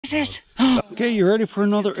Is it? Okay, you ready for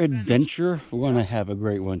another adventure? We're going to have a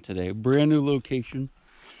great one today. Brand new location.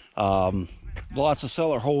 Lots of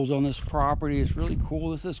cellar holes on this property. It's really cool.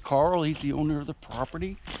 This is Carl. He's the owner of the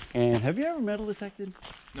property. And have you ever metal detected?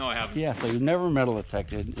 No, I haven't. Yeah, so you've never metal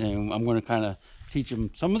detected. And I'm going to kind of teach him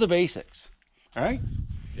some of the basics. All right?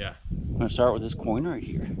 Yeah. I'm going to start with this coin right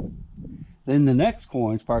here. Then the next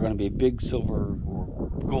coin is probably going to be a big silver or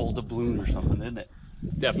gold doubloon or something, isn't it?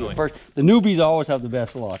 Definitely. First, the newbies always have the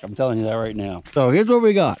best luck. I'm telling you that right now. So here's what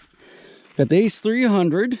we got. Got the Ace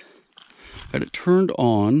 300. Got it turned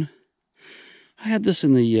on. I had this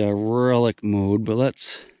in the relic mode, but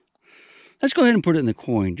let's go ahead and put it in the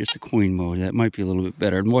coin, just the coin mode. That might be a little bit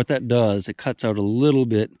better. And what that does, it cuts out a little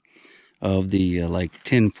bit of the like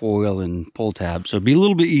tin foil and pull tab. So it'd be a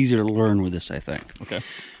little bit easier to learn with this, I think. Okay.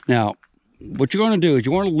 Now, what you're going to do is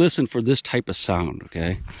you want to listen for this type of sound,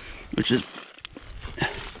 okay? Which is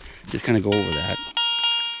just kind of go over that.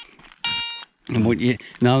 And what you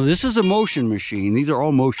now, this is a motion machine. These are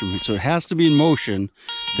all motion machines, so it has to be in motion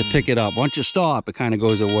to pick it up. Once you stop, it kind of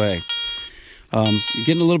goes away. You're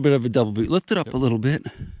getting a little bit of a double beat. Lift it up a little bit.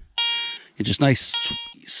 It's just nice,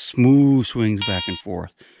 smooth swings back and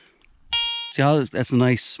forth. See how that's a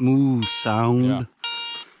nice, smooth sound. Yeah.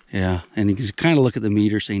 Yeah, and you can kind of look at the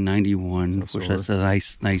meter, say 91, which that's a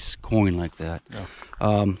nice coin like that.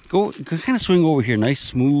 Yeah. Go kind of swing over here, nice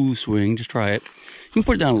smooth swing. Just try it. You can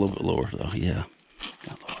put it down a little bit lower though. Yeah,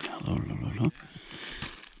 down lower.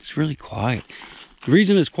 It's really quiet. The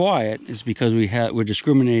reason it's quiet is because we're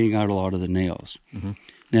discriminating out a lot of the nails.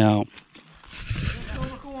 Now,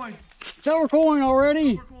 Silver coin. silver coin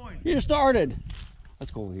already. Silver coin. You just started.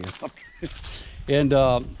 Let's go over here. Okay. And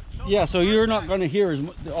yeah, so you're not going to hear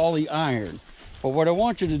all the iron, but what I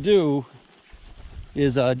want you to do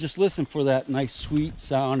is just listen for that nice sweet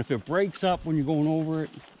sound. If it breaks up when you're going over it,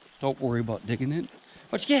 don't worry about digging it.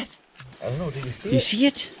 What you get? I don't know. Do you see Do you see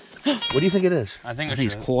it? What do you think it is? I think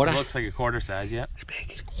it's quarter. It looks like a quarter size, yeah. It's big.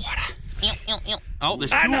 It's a quarter. Oh,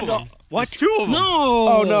 there's two of them. What? There's two of them. No.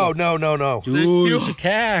 Oh no. Dude, There's two. it's a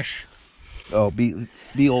cash. Oh, be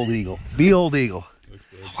old eagle. Be old eagle.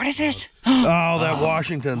 What is it? Oh, that Oh,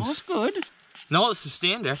 Washington's. that's good. No, it's the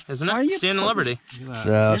Stander, isn't Are it? you Stand and Liberty. Yeah,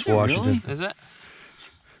 that's Is it Washington. really? Is it?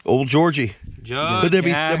 Old Georgie. Joe. But there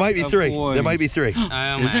might be of three. coins. There might be three.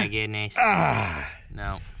 Oh Is my it? goodness. Ah,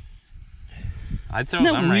 No. I'd throw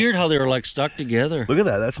Isn't them that weird right. how they're like stuck together? look at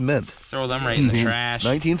that. That's mint. Throw them right in the trash.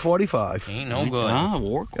 1945. Ain't no good. Ah,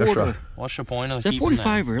 war That's quarter. right. What's the point of Is that keeping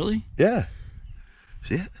 45 really? Yeah.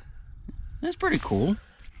 See it? That's pretty cool.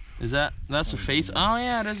 Is that's the face? Oh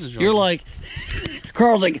yeah, it is a Jordan. You're like,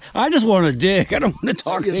 Carl's like, I just want to dig. I don't want to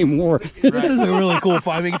talk anymore. This is a really cool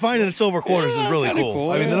find. I mean, finding the silver quarters is really kinda cool.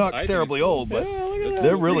 cool, I mean, they're yeah. not I think terribly so. old, but Yeah, look at that.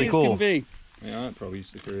 they're really Free as cool. can be. Yeah, I probably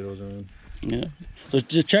used to carry those around. Yeah. So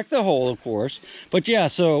just check the hole, of course. But yeah,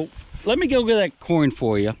 so let me go get that coin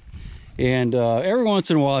for you. And every once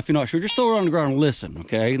in a while, if you're not sure, just throw it on the ground and listen,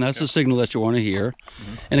 okay? And that's the signal that you want to hear.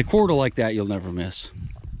 And a quarter like that, you'll never miss.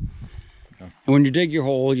 And when you dig your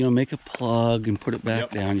hole, you know, make a plug and put it back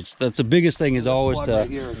down. That's the biggest thing is always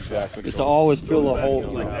to always fill the hole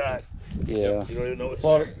like that. Yeah. You don't even know what's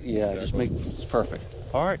Well, there. yeah, just make it's perfect.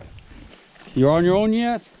 All right. You're on your own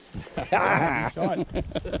yet?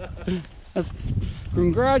 That's,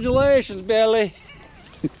 congratulations, Billy.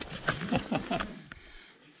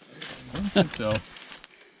 So,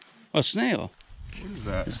 A snail. what is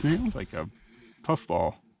that? A snail? It's like a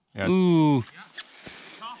puffball. Yeah. Ooh.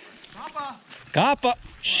 Kappa.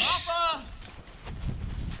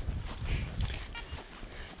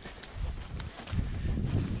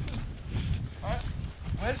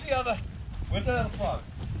 Where's that other plug?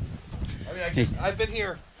 I mean, I've been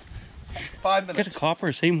here 5 Get minutes. a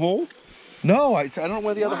copper, same hole? No, I don't know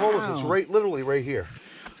where the other hole is. It's literally right here.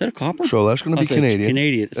 Is that a copper? So that's going to be It's Canadian.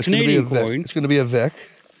 Canadian. It's That's Canadian gonna be a Vic. coin. It's going to be a Vic,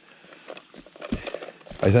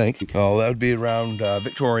 I think. Oh, that would be around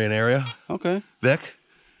Victorian area. Okay. Vic,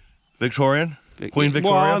 Victorian, Queen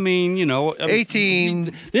Victoria. Well, I mean, you know,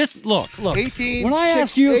 18. This look. 18, When I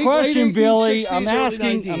ask you a late question, Billy, 1860s, I'm early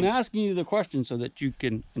 19s. asking you the question so that you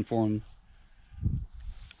can inform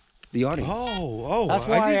the audience. Oh, That's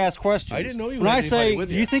why I ask questions. I didn't know you When had I anybody say, with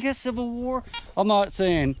do you. you think it's Civil War? I'm not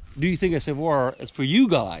saying, do you think it's Civil War? It's for you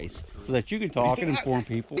guys so that you can talk and inform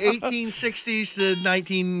people. 1860s to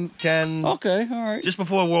 1910. Okay, all right. Just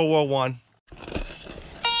before World War One.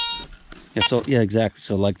 Yeah, so yeah, exactly.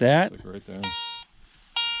 So like that. Like right there.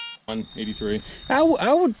 183. I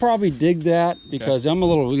would probably dig that because I'm a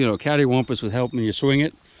little, you know, cattywampus with helping you swing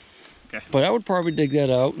it. Okay. But I would probably dig that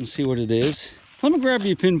out and see what it is. Let me grab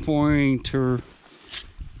you a pinpointer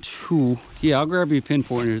too Yeah, I'll grab you a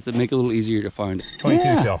pinpointer to make it a little easier to find. 22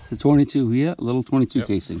 yeah, shell. The 22, yeah, a little 22 Yep.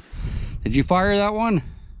 casing. Did you fire that one?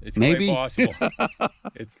 It's Maybe. quite possible.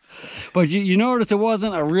 It's But you noticed it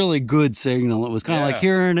wasn't a really good signal. It was kind of like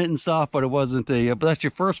hearing it and stuff, but it wasn't a. But that's your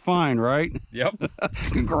first find, right? yep.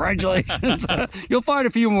 Congratulations. You'll find a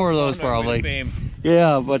few more of those probably. Fame.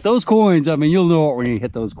 Yeah, but those coins, I mean, you'll know it when you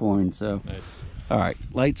hit those coins. So, Nice. all right,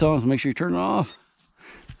 lights on. So make sure you turn it off.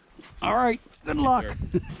 All right, good luck.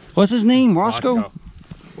 sir. What's his name? Roscoe?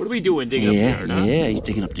 What are we doing digging up the yard, huh? Yeah, he's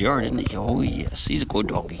digging up the yard, isn't he? Oh yes, he's a good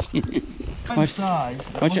doggy. Size.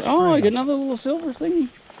 Oh, you got another little silver thingy.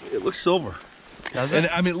 It looks silver. Does it? And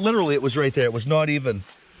I mean, literally, it was right there. It was not even.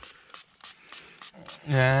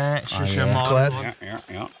 Yeah, sure, Clad?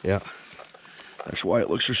 Yeah. Yeah. That's why it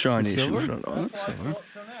looks so shiny. Silver? Looks silver.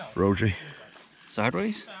 Roji.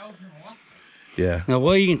 Sideways? Yeah. Now,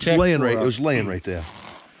 well, you can check. Laying for, right. It was laying right there.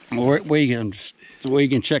 Where you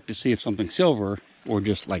can check to see if something's silver or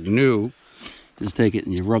just like new is take it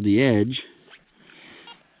and you rub the edge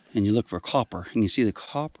and you look for copper. And you see the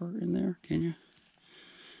copper in there, can you?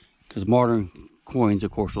 Because modern coins,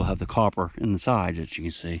 of course, will have the copper in the sides that you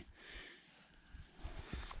can see.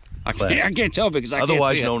 I can't tell because I can't see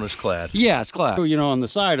Otherwise it. known as clad. Yeah, it's clad. You know, on the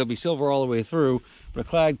side it'll be silver all the way through, but a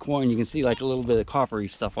clad coin you can see like a little bit of coppery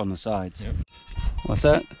stuff on the sides. Yep. What's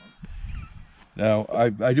that? Now,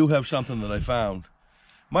 I do have something that I found.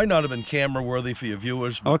 Might not have been camera worthy for your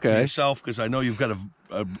viewers, but for yourself, because I know you've got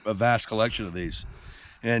a vast collection of these.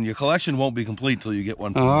 And your collection won't be complete till you get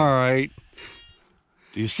one from me. All right.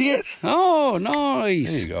 Do you see it? Oh, nice.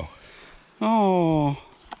 There you go. Oh,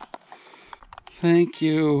 thank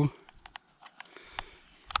you.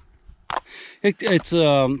 It's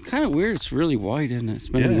kind of weird. It's really white, isn't it? It's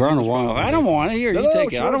been around a while. I don't want it. Here, you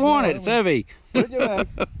take it. I don't want it. It's heavy. Put it in your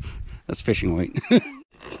bag. That's fishing weight. I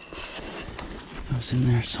was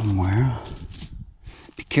in there somewhere.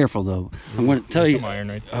 Be careful, though. I'm going to tell you. Some iron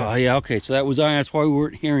right there. Oh, yeah, okay. So that was iron. That's why we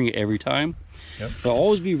weren't hearing it every time. Yep. But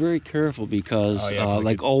always be very careful because,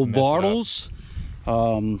 like old bottles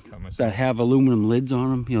that have aluminum lids on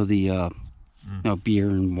them, you know, the you know, beer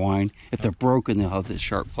and wine, if they're broken, they'll have this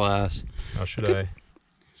sharp glass. How should I?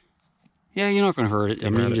 Yeah, you're not going to hurt it. I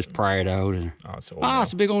mean, you just pry it out. And... Oh, it's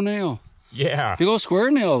it's a big old nail. Yeah. Big old square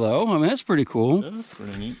nail, though. I mean, that's pretty cool. That's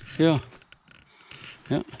pretty neat. Yeah.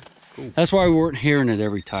 Yeah. Cool. That's why we weren't hearing it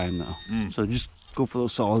every time, though. So just go for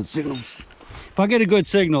those solid signals. If I get a good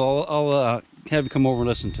signal, I'll have you come over and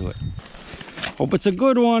listen to it. Hope it's a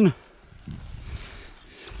good one.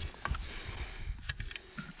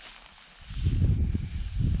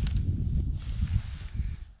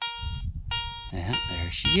 Yeah,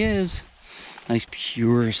 there she is. Nice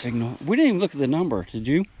pure signal. We didn't even look at the number, did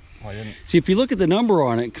you? Oh, I didn't. See, if you look at the number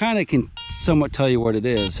on it, kind of can somewhat tell you what it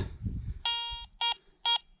is.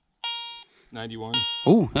 91.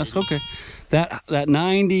 Oh, that's okay. That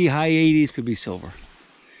 90, high 80s could be silver.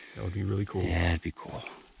 That would be really cool. Yeah, it'd be cool.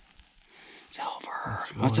 Silver.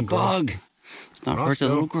 That's a bug. It's not hurt the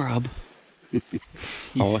little grub.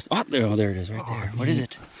 Oh, there it is right there. What is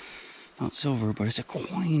it? Not silver, but it's a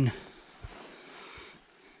coin.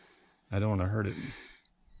 I don't want to hurt it.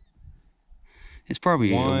 It's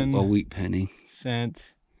probably a 1 wheat penny. cent.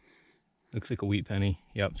 Looks like a wheat penny.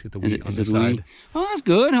 Yep, it's got the wheat on the it side. wheat? Oh, that's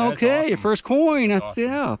good. That's Okay, awesome. your first coin. That's,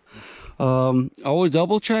 yeah. Always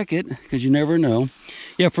double check it because you never know.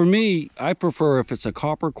 Yeah, for me, I prefer if it's a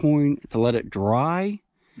copper coin to let it dry.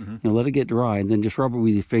 You know, let it get dry and then just rub it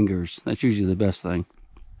with your fingers. That's usually the best thing.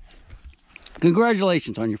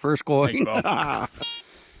 Congratulations on your first coin. Thanks, Bob.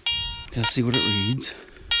 Gotta see what it reads.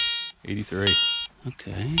 83.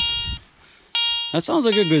 Okay. That sounds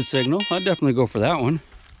like a good signal. I'd definitely go for that one.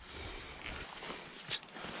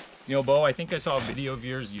 You know, Bo, I think I saw a video of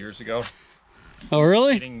yours years ago. Oh,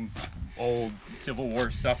 really? Getting old Civil War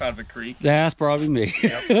stuff out of a creek. That's probably me.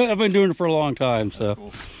 Yep. I've been doing it for a long time, so.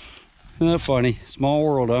 Cool. Isn't that funny? Small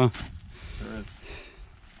world, huh? Sure is.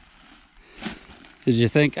 Did you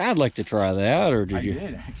think I'd like to try that, or did you? I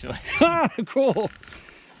did, actually. Ah, cool.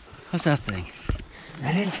 What's that thing?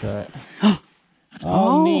 I didn't try it.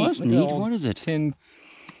 Oh, neat. that's Look at neat. that What is it? Tin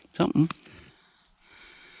Something.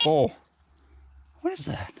 bowl. What is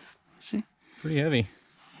that? See? Pretty heavy.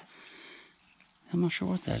 I'm not sure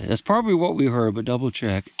what that is. That's probably what we heard, but double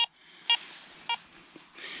check.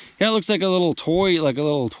 Yeah, it looks like a little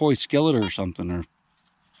toy skillet or something, or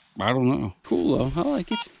I don't know. Cool though, I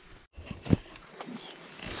like it.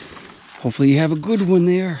 Hopefully you have a good one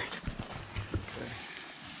there.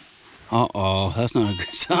 Uh-oh, that's not a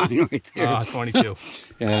good sign right there. 22.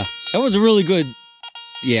 Yeah, that was a really good.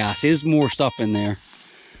 Yeah, see, there's more stuff in there.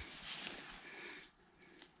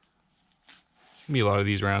 There's gonna be a lot of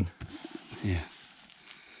these around. Yeah.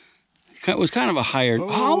 It was kind of a higher.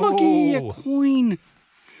 Oh, looky, a coin.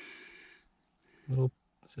 Little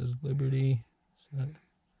says Liberty.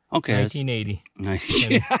 Okay. 1980. Nice.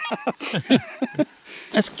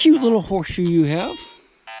 That's a cute little horseshoe you have.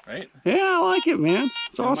 Right? Yeah, I like it, man.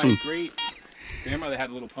 It's awesome. My great grandmother had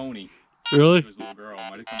a little pony. Really? She was a little girl.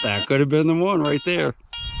 That could have been the one right there.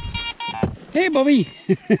 Hey, Bubby.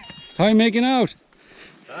 How you making out?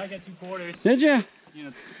 I got 2 quarters. Did ya? You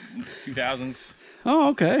know, 2000s. Oh,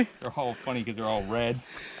 okay. They're all funny because they're all red.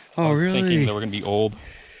 Oh, I was really? thinking they were going to be old.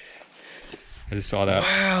 I just saw that.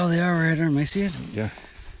 Wow, they are red. Am I see it? Yeah.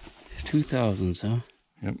 2000s, huh?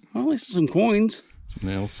 Yep. Well, at least some coins. Some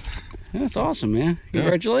nails. That's awesome, man. Yeah.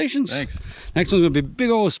 Congratulations. Thanks. Next one's going to be a big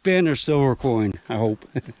old Spanish silver coin, I hope.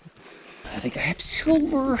 I think I have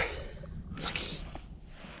silver. Lucky.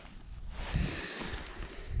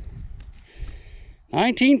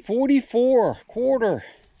 1944 quarter.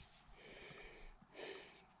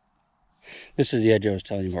 This is the edge I was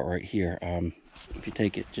telling you about right here. If you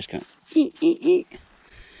take it, just kind of see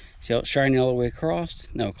how it's shining all the way across?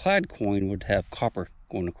 Now, a clad coin would have copper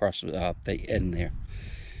going across the end there.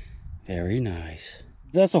 Very nice.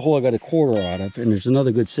 That's a hole I got a quarter out of, and there's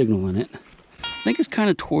another good signal in it. I think it's kind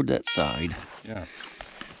of toward that side. Yeah.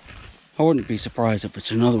 I wouldn't be surprised if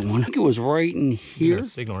it's another one. I think it was right in You here. got a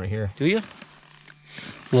signal right here. Do you?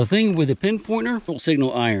 Now, the thing with the pinpointer, it'll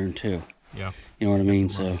signal iron too. Yeah. You know what I mean?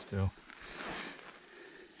 Some So rust, too.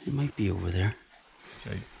 it might be over there.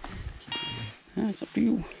 Okay. Yeah, it's up to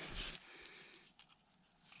you.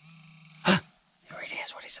 Ah, there it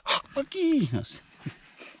is. What is it? Oh, looky!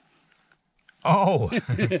 Oh!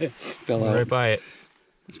 Fell out. Right by it.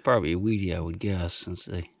 It's probably a weedy, I would guess, since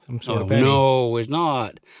they. Some sort Oh, of penny. no, it's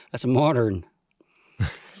not. That's a modern.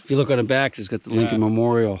 If you look on the back, it's got the Lincoln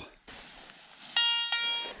Memorial.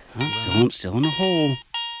 Oh, still in the hole.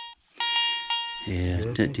 Yeah,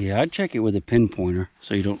 yeah, I'd check it with a pinpointer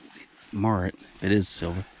so you don't mar it if it is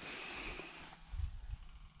silver.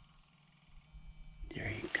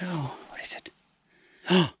 There you go. What is it?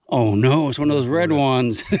 Oh no, it's one of those red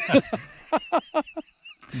ones.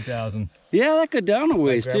 2000. Yeah, that could down a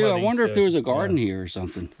ways too. I grandmother wonder used if there was a to- garden here or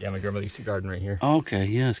something. Yeah, my grandmother used to garden right here. Okay,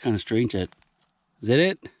 yeah, it's kind of strange that. Is that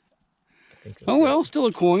it? I think that's Oh well, still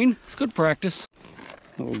a coin. It's good practice.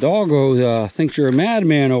 Little doggo thinks you're a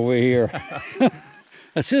madman over here.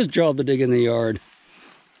 That's his job to dig in the yard.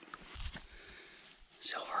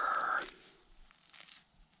 Silver.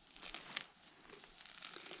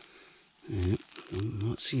 Yep, I'm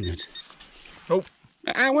not seeing it. Oh.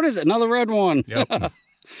 Ah, what is it? Another red one. Yep.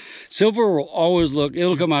 Silver will always look,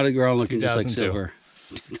 it'll come out of the ground looking just like 2002. silver.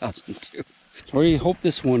 2002. So what do you hope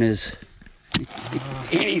this one is?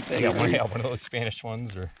 Anything. Yeah, right? one of those Spanish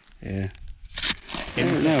ones, or Yeah. I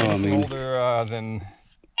don't know, I mean. older than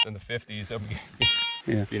the 50s. That would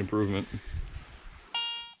be an improvement.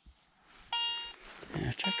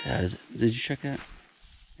 Yeah, check that. Is it? Did you check that?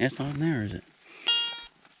 Yeah, it's not in there, is it?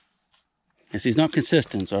 Yes, he's not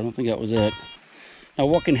consistent, so I don't think that was it. Now,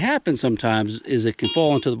 what can happen sometimes is it can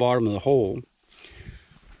fall into the bottom of the hole.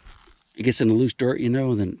 It gets in the loose dirt, you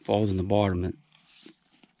know, and then it falls in the bottom.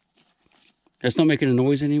 It's not making a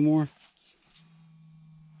noise anymore.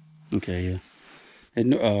 Okay, yeah.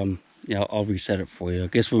 And, yeah, I'll reset it for you. I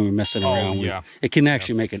guess when we're messing around, yeah. it can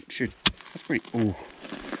actually make it. Shoot, that's pretty. Ooh,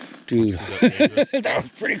 dude, that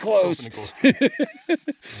was pretty close.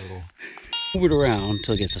 Move it around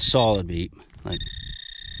until it gets a solid beat, like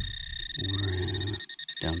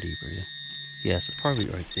down deeper. Yeah. Yes, it's probably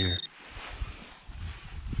right there.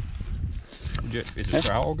 Is a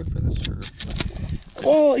trowel good for this? Or?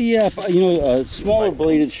 Well, yeah, you know, a smaller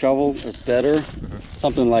bladed shovel is better.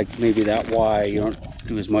 Something like maybe that wide, you don't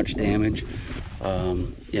do as much damage.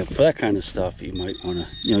 Yeah, for that kind of stuff, you might want to,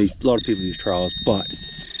 you know, a lot of people use trowels, but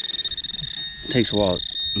it takes a while.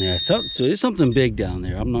 Yeah, so there's something big down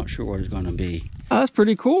there. I'm not sure what it's going to be. Oh, that's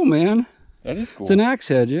pretty cool, man. That is cool. It's an axe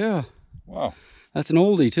head, yeah. Wow. That's an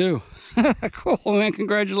oldie, too. Cool, man.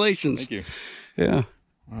 Congratulations. Thank you. Yeah.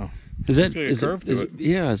 Wow. Is that Really a curve to it.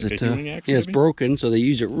 yeah, is Like it a tuning axe, yeah, it's maybe? broken, so they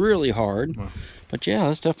use it really hard. Wow. But yeah,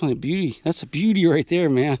 that's definitely a beauty. That's a beauty right there,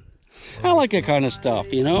 man. I like that kind of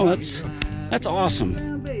stuff, you know. That's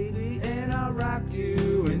awesome. Baby, and I'll rock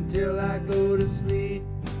you until I go to sleep.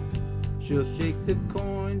 She'll shake the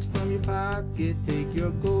coins from your pocket, take your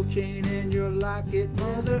gold chain and your locket.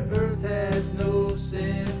 Mother Earth has no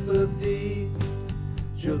sympathy.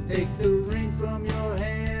 She'll take the ring from your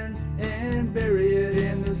hand and bury it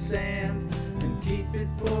in the sand and keep it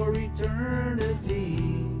for eternity.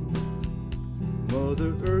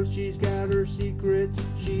 Mother Earth, she's got her secrets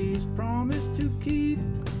she's promised to keep.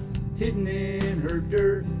 hidden in her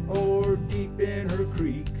dirt or deep in her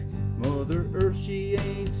creek. Mother Earth, she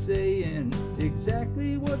ain't saying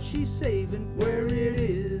exactly what she's saving, where it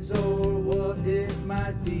is or what it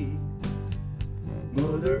might be.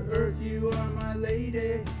 Mother Earth, you are my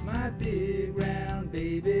lady, my big round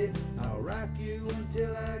baby. I'll rock you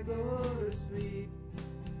until I go to sleep.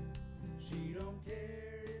 She don't care.